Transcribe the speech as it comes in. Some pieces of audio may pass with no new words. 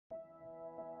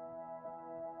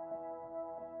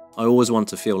I always want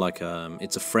to feel like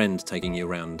it's a friend taking you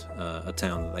around a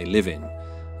town that they live in,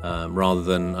 rather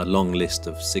than a long list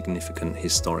of significant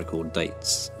historical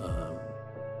dates.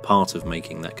 Part of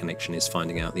making that connection is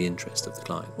finding out the interest of the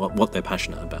client, what they're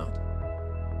passionate about.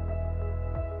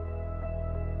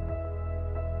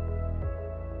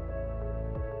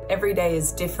 Every day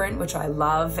is different, which I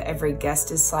love. Every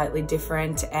guest is slightly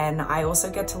different, and I also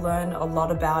get to learn a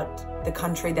lot about the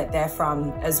country that they're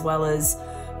from, as well as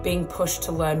being pushed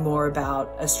to learn more about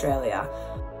Australia.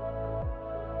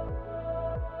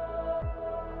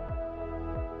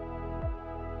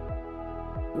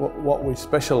 What we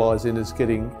specialise in is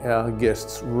getting our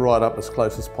guests right up as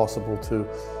close as possible to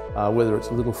whether it's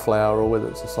a little flower or whether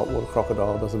it's a saltwater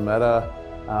crocodile, doesn't matter.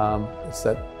 It's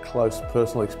that close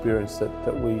personal experience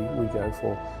that we go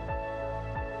for.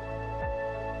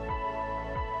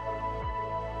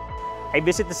 I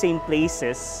visit the same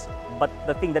places, but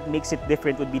the thing that makes it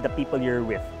different would be the people you're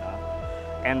with.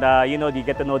 And you know, you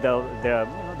get to know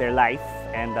their life,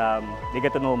 and they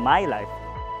get to know my life.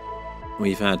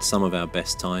 We've had some of our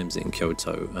best times in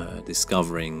Kyoto,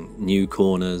 discovering new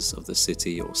corners of the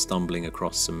city or stumbling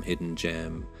across some hidden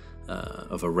gem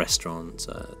of a restaurant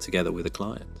together with a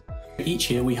client.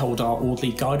 Each year we hold our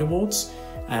Audley Guide Awards.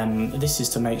 This is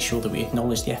to make sure that we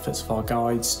acknowledge the efforts of our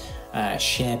guides,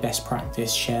 share best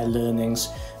practice, share learnings,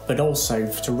 but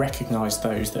also to recognise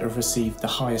those that have received the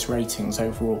highest ratings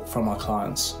overall from our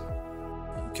clients.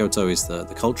 Kyoto is the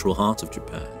cultural heart of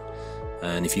Japan,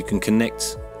 and if you can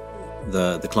connect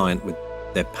the client with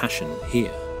their passion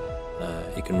here,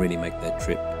 it can really make their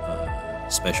trip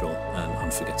special and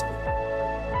unforgettable.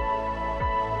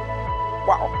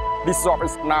 Wow, this job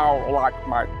is now like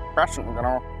my passion, you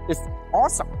know. It's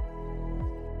awesome.